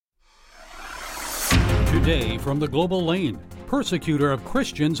Today from the Global Lane, Persecutor of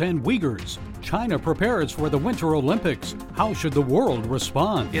Christians and Uyghurs. China prepares for the Winter Olympics. How should the world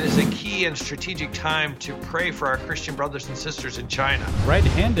respond? It is a key and strategic time to pray for our Christian brothers and sisters in China.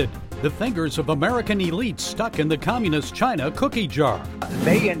 Red-handed, the fingers of American elites stuck in the communist China cookie jar.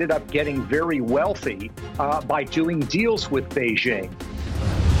 They ended up getting very wealthy by doing deals with Beijing.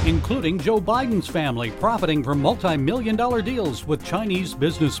 Including Joe Biden's family profiting from multi-million-dollar deals with Chinese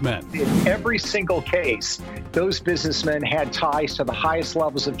businessmen. In every single case, those businessmen had ties to the highest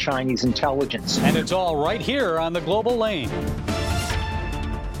levels of Chinese intelligence. And it's all right here on the Global Lane.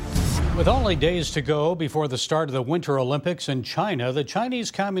 With only days to go before the start of the Winter Olympics in China, the Chinese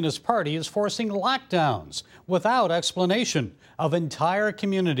Communist Party is forcing lockdowns without explanation of entire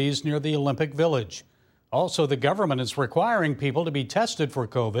communities near the Olympic Village. Also, the government is requiring people to be tested for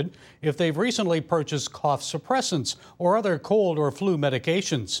COVID if they've recently purchased cough suppressants or other cold or flu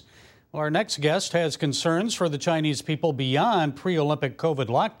medications. Our next guest has concerns for the Chinese people beyond pre-Olympic COVID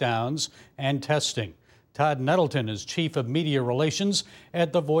lockdowns and testing. Todd Nettleton is Chief of Media Relations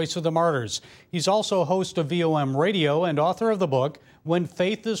at the Voice of the Martyrs. He's also host of VOM Radio and author of the book, When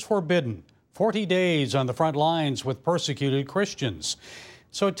Faith is Forbidden, 40 Days on the Front Lines with Persecuted Christians.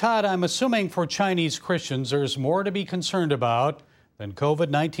 So, Todd, I'm assuming for Chinese Christians there's more to be concerned about than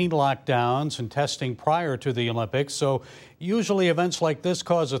COVID-19 lockdowns and testing prior to the Olympics. So usually events like this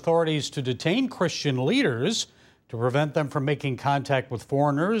cause authorities to detain Christian leaders to prevent them from making contact with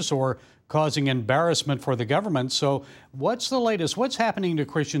foreigners or causing embarrassment for the government. So what's the latest? What's happening to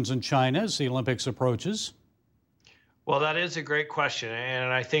Christians in China as the Olympics approaches? Well, that is a great question,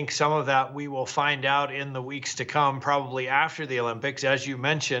 and I think some of that we will find out in the weeks to come, probably after the Olympics. As you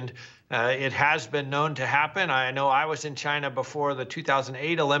mentioned, it has been known to happen. I know I was in China before the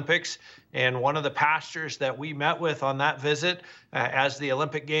 2008 Olympics, and one of the pastors that we met with on that visit, as the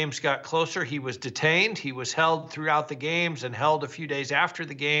Olympic Games got closer, he was detained. He was held throughout the Games and held a few days after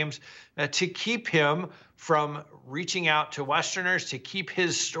the Games to keep him from reaching out to Westerners, to keep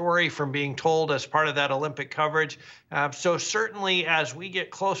his story from being told as part of that Olympic coverage. So certainly as we get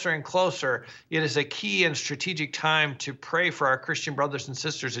closer and closer, it is a key and strategic time to pray for our Christian brothers and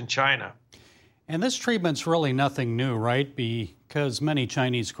sisters in China. And this treatment's really nothing new, right? Because many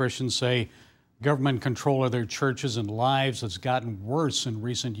Chinese Christians say government control of their churches and lives has gotten worse in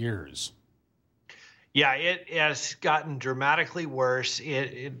recent years. Yeah, it has gotten dramatically worse.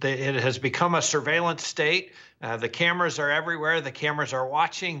 It has become a surveillance state. The cameras are everywhere. The cameras are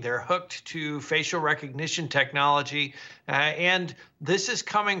watching. They're hooked to facial recognition technology. And this is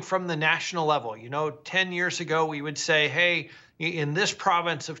coming from the national level. 10 years ago, we would say, hey, in this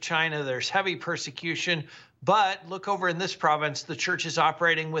province of China, there's heavy persecution. But look over in this province, the church is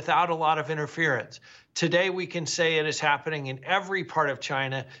operating without a lot of interference. Today, we can say it is happening in every part of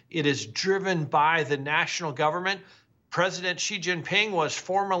China. It is driven by the national government. President Xi Jinping was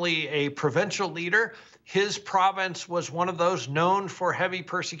formerly a provincial leader. His province was one of those known for heavy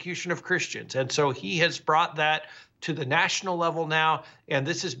persecution of Christians. And so he has brought that to the national level now, and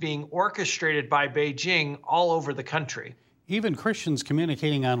this is being orchestrated by Beijing all over the country. Even Christians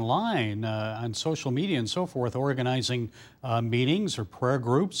communicating online, on social media and so forth, organizing meetings or prayer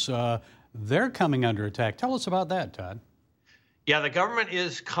groups, they're coming under attack. Tell us about that, Todd. Yeah, the government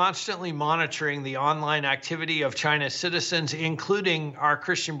is constantly monitoring the online activity of China's citizens, including our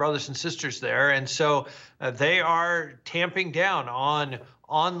Christian brothers and sisters there. And so they are tamping down on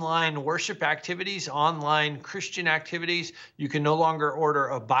online worship activities, online Christian activities. You can no longer order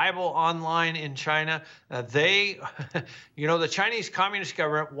a Bible online in China. The Chinese Communist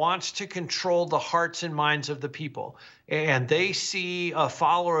government wants to control the hearts and minds of the people. And they see a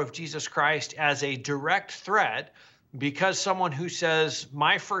follower of Jesus Christ as a direct threat, because someone who says,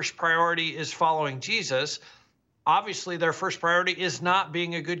 my first priority is following Jesus, obviously their first priority is not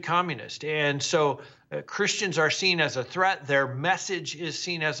being a good communist. And so Christians are seen as a threat. Their message is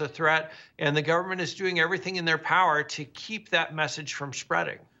seen as a threat. And the government is doing everything in their power to keep that message from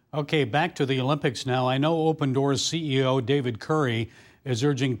spreading. Okay, back to the Olympics now. I know Open Doors CEO David Curry is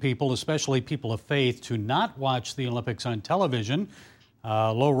urging people, especially people of faith, to not watch the Olympics on television.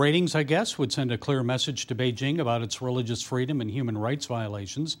 Low ratings, I guess, would send a clear message to Beijing about its religious freedom and human rights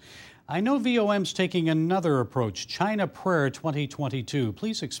violations. I know VOM's taking another approach, China Prayer 2022.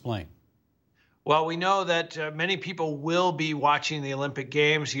 Please explain. Well, we know that many people will be watching the Olympic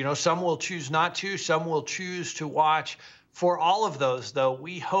Games. Some will choose not to, some will choose to watch. For all of those, though,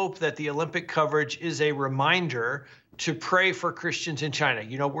 we hope that the Olympic coverage is a reminder to pray for Christians in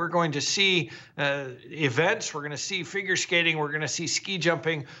China. We're going to see events, we're going to see figure skating, we're going to see ski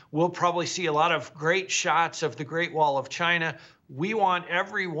jumping. We'll probably see a lot of great shots of the Great Wall of China. We want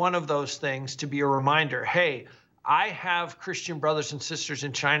every one of those things to be a reminder, hey, I have Christian brothers and sisters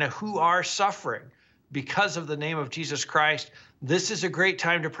in China who are suffering because of the name of Jesus Christ. This is a great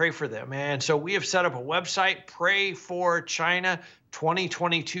time to pray for them. And so we have set up a website,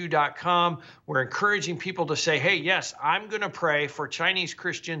 prayforchina2022.com. We're encouraging people to say, hey, yes, I'm going to pray for Chinese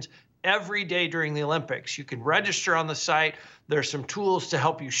Christians every day during the Olympics. You can register on the site. There's some tools to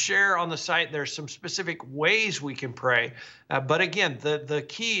help you share on the site. There's some specific ways we can pray. But again, the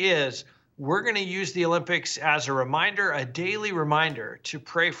key is we're going to use the Olympics as a reminder, a daily reminder to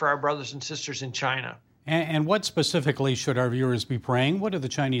pray for our brothers and sisters in China. And what specifically should our viewers be praying? What do the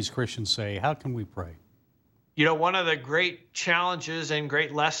Chinese Christians say? How can we pray? You know, one of the great challenges and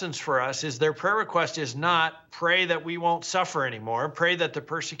great lessons for us is their prayer request is not pray that we won't suffer anymore, pray that the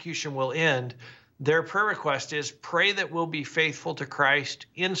persecution will end. Their prayer request is pray that we'll be faithful to Christ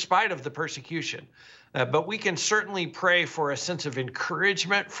in spite of the persecution. But we can certainly pray for a sense of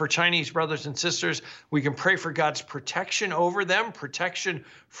encouragement for Chinese brothers and sisters. We can pray for God's protection over them, protection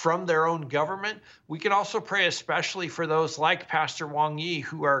from their own government. We can also pray especially for those like Pastor Wang Yi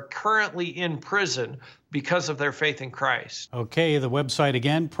who are currently in prison because of their faith in Christ. Okay, the website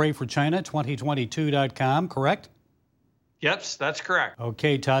again, prayforchina2022.com, correct? Yes, that's correct.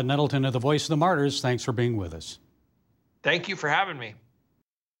 Okay, Todd Nettleton of the Voice of the Martyrs, thanks for being with us. Thank you for having me.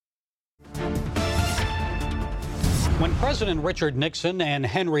 When President Richard Nixon and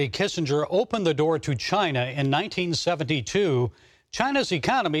Henry Kissinger opened the door to China in 1972, China's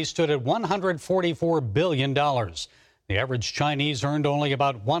economy stood at $144 billion. The average Chinese earned only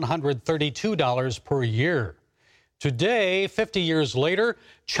about $132 per year. Today, 50 years later,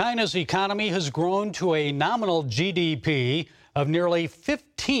 China's economy has grown to a nominal GDP of nearly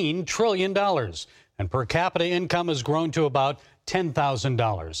 $15 trillion, and per capita income has grown to about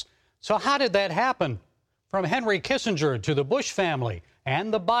 $10,000. So how did that happen? From Henry Kissinger to the Bush family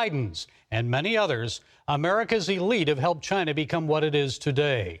and the Bidens and many others, America's elite have helped China become what it is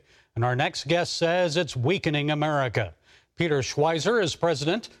today. And our next guest says it's weakening America. Peter Schweizer is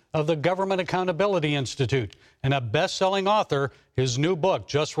president of the Government Accountability Institute and a best-selling author. His new book,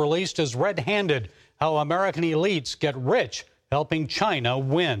 just released, is Red-Handed: How American Elites Get Rich Helping China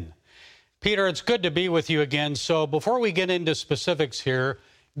Win. Peter, it's good to be with you again. So before we get into specifics here,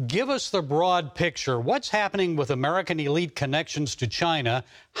 give us the broad picture. What's happening with American elite connections to China?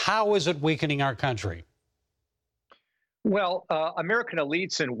 How is it weakening our country? Well, American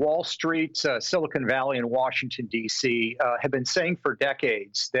elites in Wall Street, Silicon Valley, and Washington, D.C. Have been saying for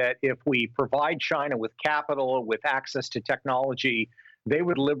decades that if we provide China with capital, with access to technology, they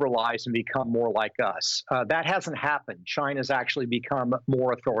would liberalize and become more like us. That hasn't happened. China's actually become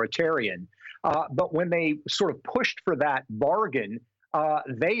more authoritarian. But when they sort of pushed for that bargain,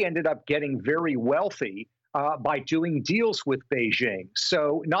 they ended up getting very wealthy by doing deals with Beijing.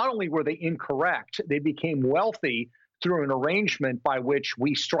 So not only were they incorrect, they became wealthy through an arrangement by which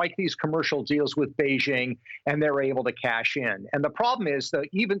we strike these commercial deals with Beijing and they're able to cash in. And the problem is that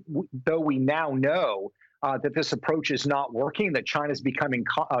even though we now know that this approach is not working, that China's becoming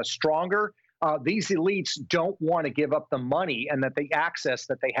stronger, these elites don't want to give up the money and that the access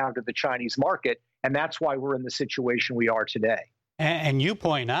that they have to the Chinese market. And that's why we're in the situation we are today. And you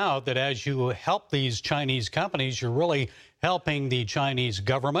point out that as you help these Chinese companies, you're really helping the Chinese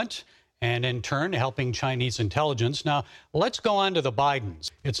government and in turn helping Chinese intelligence. Now, let's go on to the Bidens.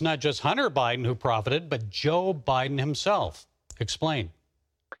 It's not just Hunter Biden who profited, but Joe Biden himself. Explain.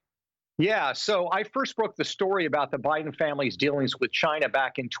 Yeah, so I first broke the story about the Biden family's dealings with China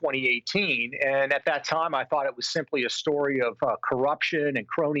back in 2018. And at that time, I thought it was simply a story of corruption and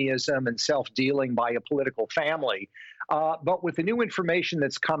cronyism and self-dealing by a political family. But with the new information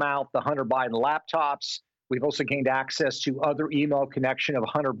that's come out, the Hunter Biden laptops, we've also gained access to other email connection of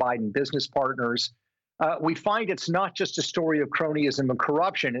Hunter Biden business partners. We find it's not just a story of cronyism and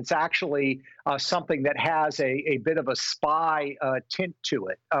corruption. It's actually something that has a bit of a spy tint to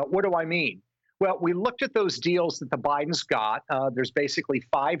it. What do I mean? Well, we looked at those deals that the Bidens got. There's basically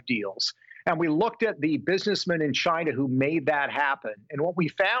 5 deals. And we looked at the businessmen in China who made that happen. And what we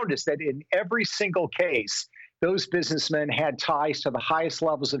found is that in every single case, those businessmen had ties to the highest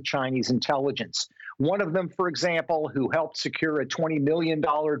levels of Chinese intelligence. One of them, for example, who helped secure a $20 million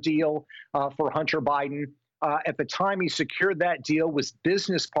deal for Hunter Biden, at the time he secured that deal, was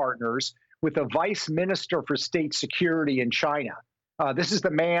business partners with a vice minister for state security in China. This is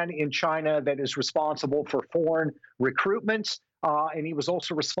the man in China that is responsible for foreign recruitment, and he was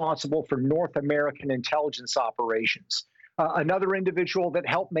also responsible for North American intelligence operations. Another individual that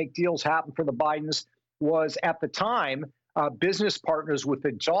helped make deals happen for the Bidens was, at the time, business partners with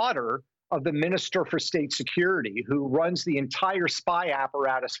the daughter of the Minister for State Security, who runs the entire spy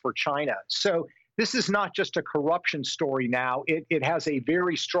apparatus for China. So this is not just a corruption story now. It has a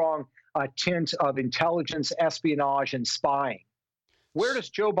very strong tint of intelligence, espionage, and spying. Where does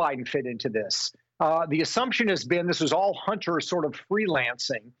Joe Biden fit into this? The assumption has been this was all Hunter sort of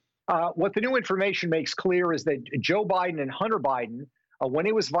freelancing. What the new information makes clear is that Joe Biden and Hunter Biden, when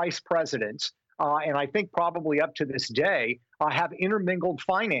he was vice president, and I think probably up to this day, have intermingled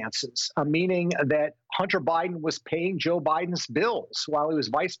finances, meaning that Hunter Biden was paying Joe Biden's bills while he was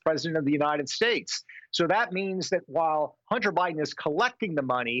vice president of the United States. So that means that while Hunter Biden is collecting the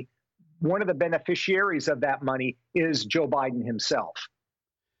money, one of the beneficiaries of that money is Joe Biden himself.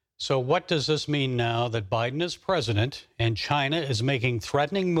 So what does this mean now that Biden is president and China is making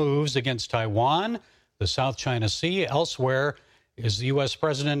threatening moves against Taiwan, the South China Sea, elsewhere? Is the U.S.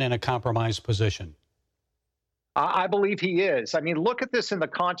 president in a compromised position? I believe he is. I mean, look at this in the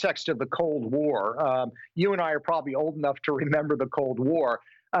context of the Cold War. You and I are probably old enough to remember the Cold War.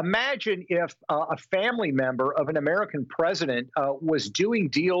 Imagine if a family member of an American president was doing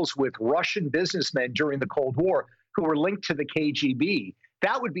deals with Russian businessmen during the Cold War who were linked to the KGB.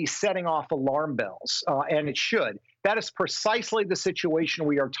 That would be setting off alarm bells, and it should. That is precisely the situation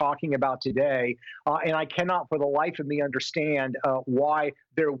we are talking about today, and I cannot for the life of me understand why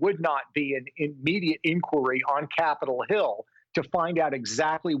there would not be an immediate inquiry on Capitol Hill to find out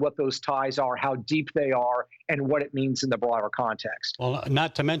exactly what those ties are, how deep they are, and what it means in the broader context. Well,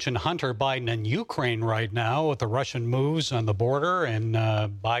 not to mention Hunter Biden in Ukraine right now with the Russian moves on the border and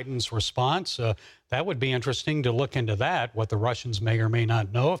Biden's response. That would be interesting to look into that, what the Russians may or may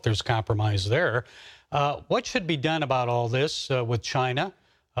not know, if there's compromise there. What should be done about all this with China?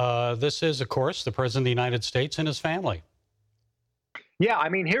 This is, of course, the President of the United States and his family. Yeah, I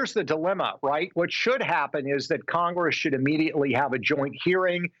mean, here's the dilemma, right? What should happen is that Congress should immediately have a joint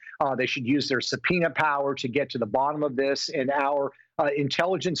hearing. They should use their subpoena power to get to the bottom of this, and our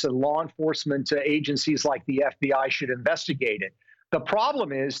intelligence and law enforcement agencies like the FBI should investigate it. The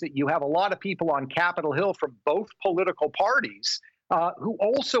problem is that you have a lot of people on Capitol Hill from both political parties who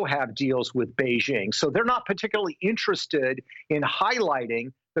also have deals with Beijing. So they're not particularly interested in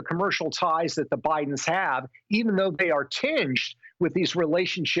highlighting the commercial ties that the Bidens have, even though they are tinged with these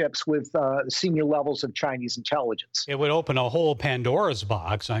relationships with senior levels of Chinese intelligence. It would open a whole Pandora's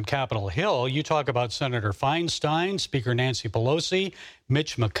box on Capitol Hill. You talk about Senator Feinstein, Speaker Nancy Pelosi,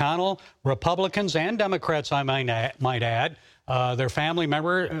 Mitch McConnell, Republicans and Democrats, I might add. Their family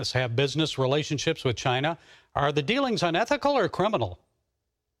members have business relationships with China. Are the dealings unethical or criminal?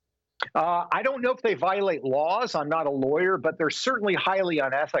 I don't know if they violate laws. I'm not a lawyer, but they're certainly highly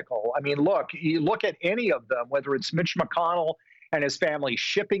unethical. I mean, look, you look at any of them, whether it's Mitch McConnell and his family's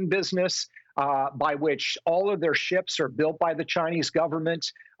shipping business, by which all of their ships are built by the Chinese government.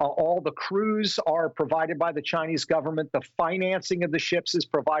 All the crews are provided by the Chinese government. The financing of the ships is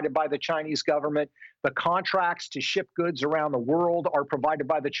provided by the Chinese government. The contracts to ship goods around the world are provided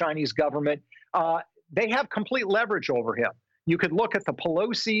by the Chinese government. They have complete leverage over him. You could look at the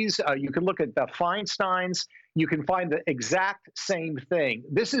Pelosi's, you can look at the Feinsteins, you can find the exact same thing.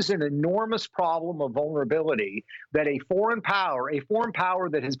 This is an enormous problem of vulnerability that a foreign power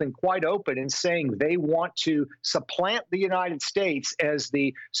that has been quite open in saying they want to supplant the United States as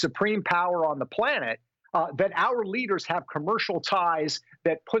the supreme power on the planet, that our leaders have commercial ties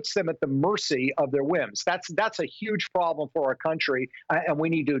that puts them at the mercy of their whims. That's a huge problem for our country, and we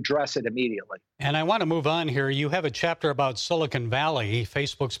need to address it immediately. And I want to move on here. You have a chapter about Silicon Valley,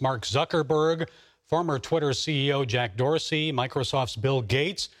 Facebook's Mark Zuckerberg, former Twitter CEO Jack Dorsey, Microsoft's Bill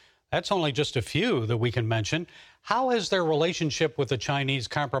Gates. That's only just a few that we can mention. How has their relationship with the Chinese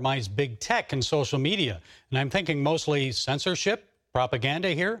compromised big tech and social media? And I'm thinking mostly censorship,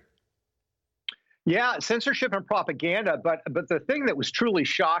 propaganda here. Yeah, censorship and propaganda. But the thing that was truly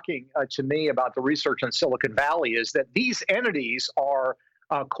shocking to me about the research on Silicon Valley is that these entities are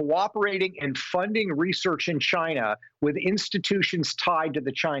cooperating and funding research in China with institutions tied to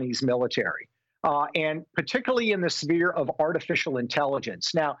the Chinese military, and particularly in the sphere of artificial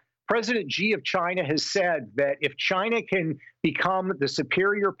intelligence. Now, President Xi of China has said that if China can become the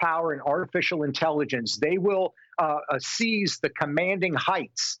superior power in artificial intelligence, they will seize the commanding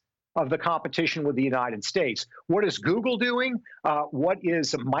heights of the competition with the United States. What is Google doing? What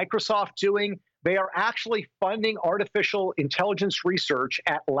is Microsoft doing? They are actually funding artificial intelligence research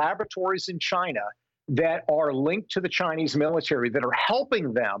at laboratories in China that are linked to the Chinese military, that are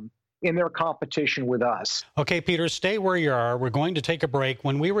helping them in their competition with us. Okay, Peter, stay where you are. We're going to take a break.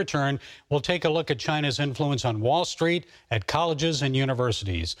 When we return, we'll take a look at China's influence on Wall Street, at colleges and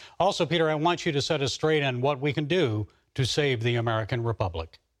universities. Also, Peter, I want you to set us straight on what we can do to save the American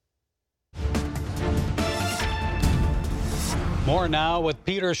Republic. More now with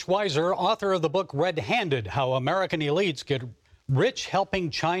Peter Schweizer, author of the book Red-Handed, How American Elites Get Rich Helping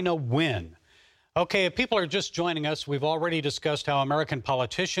China Win. Okay, if people are just joining us, we've already discussed how American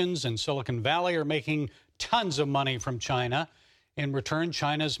politicians in Silicon Valley are making tons of money from China. In return,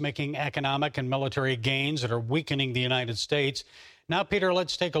 China's making economic and military gains that are weakening the United States. Now, Peter,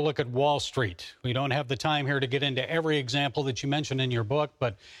 let's take a look at Wall Street. We don't have the time here to get into every example that you mentioned in your book,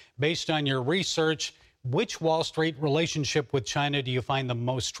 but based on your research, which Wall Street relationship with China do you find the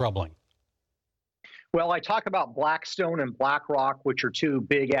most troubling? Well, I talk about Blackstone and BlackRock, which are two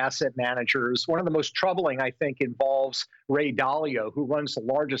big asset managers. One of the most troubling, I think, involves Ray Dalio, who runs the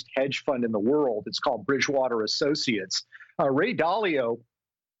largest hedge fund in the world. It's called Bridgewater Associates. Ray Dalio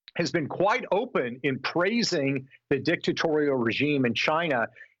has been quite open in praising the dictatorial regime in China.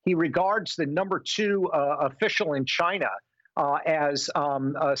 He regards the number two official in China as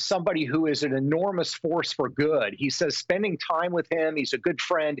somebody who is an enormous force for good. He says spending time with him, he's a good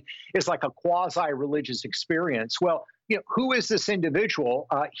friend, is like a quasi-religious experience. Well, who is this individual?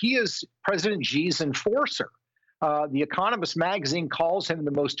 He is President Xi's enforcer. The Economist magazine calls him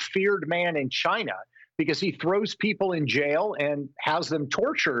the most feared man in China because he throws people in jail and has them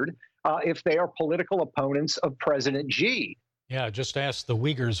tortured if they are political opponents of President Xi. Yeah, just ask the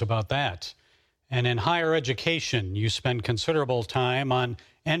Uyghurs about that. And in higher education, you spend considerable time on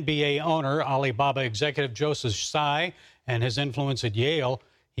NBA owner, Alibaba executive Joseph Tsai, and his influence at Yale.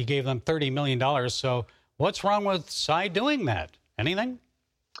 He gave them $30 million. So what's wrong with Tsai doing that? Anything?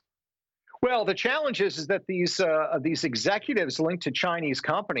 Well, the challenge is that these executives linked to Chinese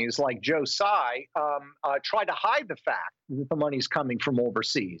companies like Joe Tsai try to hide the fact that the money's coming from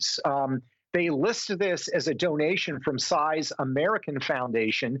overseas. They list this as a donation from Tsai's American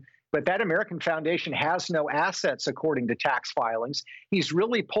Foundation, but that American Foundation has no assets according to tax filings. He's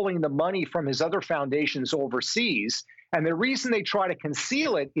really pulling the money from his other foundations overseas. And the reason they try to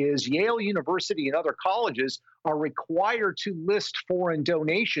conceal it is Yale University and other colleges are required to list foreign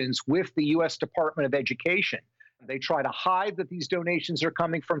donations with the U.S. Department of Education. They try to hide that these donations are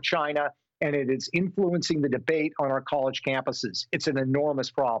coming from China, and it is influencing the debate on our college campuses. It's an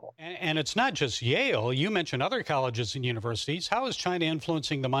enormous problem. And it's not just Yale. You mentioned other colleges and universities. How is China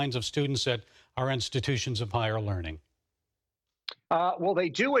influencing the minds of students at our institutions of higher learning? Well, they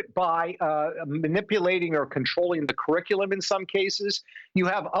do it by manipulating or controlling the curriculum in some cases. You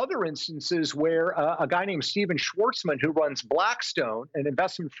have other instances where a guy named Stephen Schwartzman, who runs Blackstone, an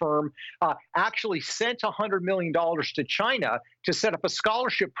investment firm, actually sent $100 million to China to set up a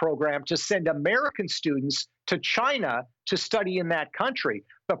scholarship program to send American students to China to study in that country.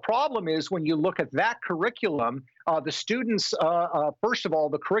 The problem is when you look at that curriculum, the students, first of all,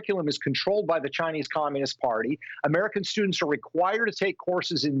 the curriculum is controlled by the Chinese Communist Party. American students are required to take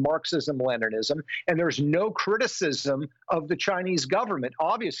courses in Marxism-Leninism, and there's no criticism of the Chinese government,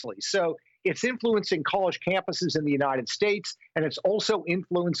 obviously. So it's influencing college campuses in the United States, and it's also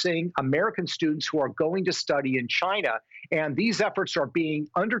influencing American students who are going to study in China. And these efforts are being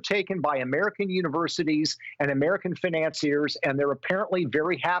undertaken by American universities and American financiers, and they're apparently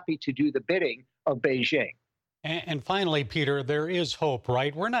very happy to do the bidding of Beijing. And finally, Peter, there is hope,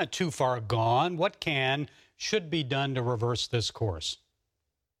 right? We're not too far gone. What should be done to reverse this course?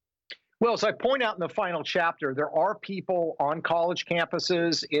 Well, as I point out in the final chapter, there are people on college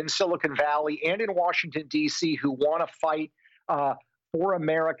campuses in Silicon Valley and in Washington, D.C. who want to fight for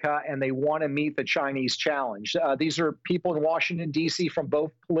America, and they want to meet the Chinese challenge. These are people in Washington, D.C. from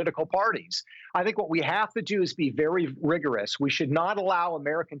both political parties. I think what we have to do is be very rigorous. We should not allow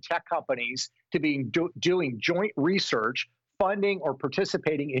American tech companies to be doing joint research, funding or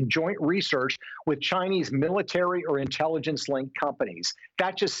participating in joint research with Chinese military or intelligence-linked companies.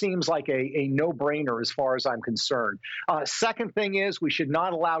 That just seems like a no-brainer as far as I'm concerned. Second thing is we should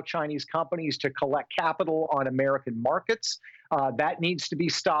not allow Chinese companies to collect capital on American markets. That needs to be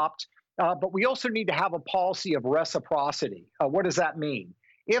stopped. But we also need to have a policy of reciprocity. What does that mean?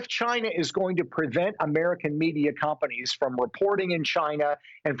 If China is going to prevent American media companies from reporting in China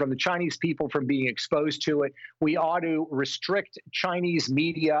and from the Chinese people from being exposed to it, we ought to restrict Chinese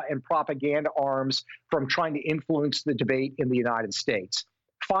media and propaganda arms from trying to influence the debate in the United States.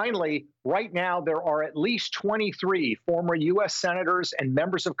 Finally, right now, there are at least 23 former U.S. senators and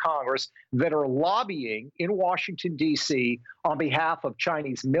members of Congress that are lobbying in Washington, D.C. on behalf of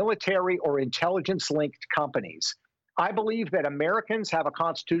Chinese military or intelligence-linked companies. I believe that Americans have a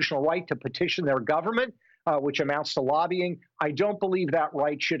constitutional right to petition their government, which amounts to lobbying. I don't believe that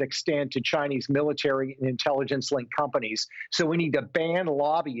right should extend to Chinese military and intelligence-linked companies. So we need to ban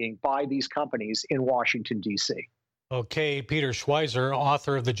lobbying by these companies in Washington, D.C. Okay, Peter Schweizer,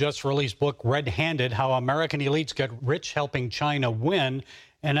 author of the just-released book, Red-Handed, How American Elites Get Rich Helping China Win.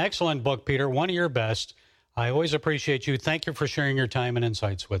 An excellent book, Peter, one of your best. I always appreciate you. Thank you for sharing your time and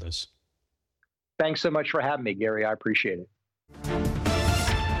insights with us. Thanks so much for having me, Gary. I appreciate it.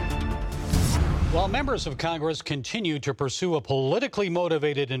 While members of Congress continue to pursue a politically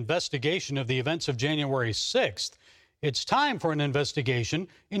motivated investigation of the events of January 6th, it's time for an investigation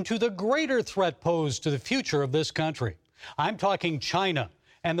into the greater threat posed to the future of this country. I'm talking China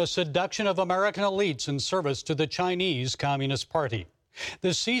and the seduction of American elites in service to the Chinese Communist Party. The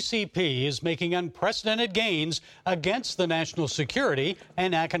CCP is making unprecedented gains against the national security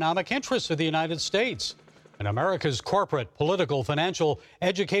and economic interests of the United States. And America's corporate, political, financial,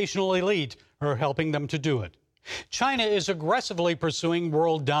 educational elite are helping them to do it. China is aggressively pursuing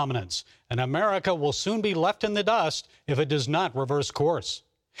world dominance, and America will soon be left in the dust if it does not reverse course.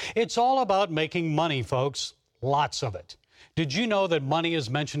 It's all about making money, folks. Lots of it. Did you know that money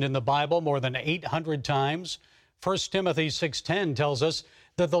is mentioned in the Bible more than 800 times? 1 Timothy 6:10 tells us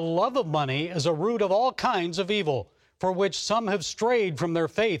that the love of money is a root of all kinds of evil, for which some have strayed from their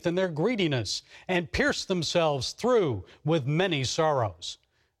faith and their greediness, and pierced themselves through with many sorrows.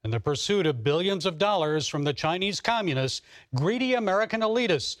 In the pursuit of billions of dollars from the Chinese communists, greedy American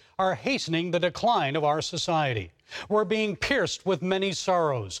elitists are hastening the decline of our society. We're being pierced with many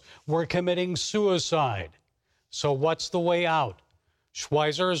sorrows. We're committing suicide. So what's the way out?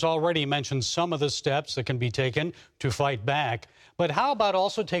 Schweizer has already mentioned some of the steps that can be taken to fight back. But how about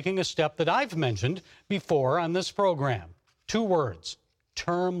also taking a step that I've mentioned before on this program? 2 words: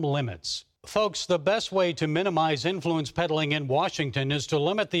 term limits. Folks, the best way to minimize influence peddling in Washington is to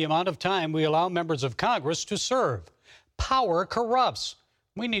limit the amount of time we allow members of Congress to serve. Power corrupts.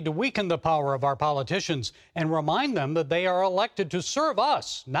 We need to weaken the power of our politicians and remind them that they are elected to serve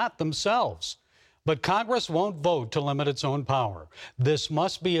us, not themselves. But Congress won't vote to limit its own power. This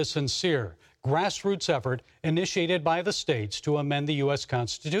must be a sincere, grassroots effort initiated by the states to amend the U.S.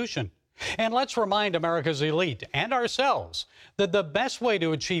 Constitution. And let's remind America's elite and ourselves that the best way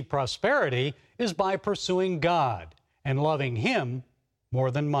to achieve prosperity is by pursuing God and loving Him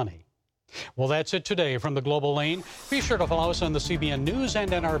more than money. Well, that's it today from the Global Lane. Be sure to follow us on the CBN News and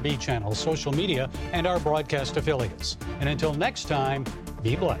NRB channels, social media, and our broadcast affiliates. And until next time,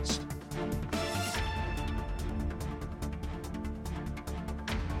 be blessed.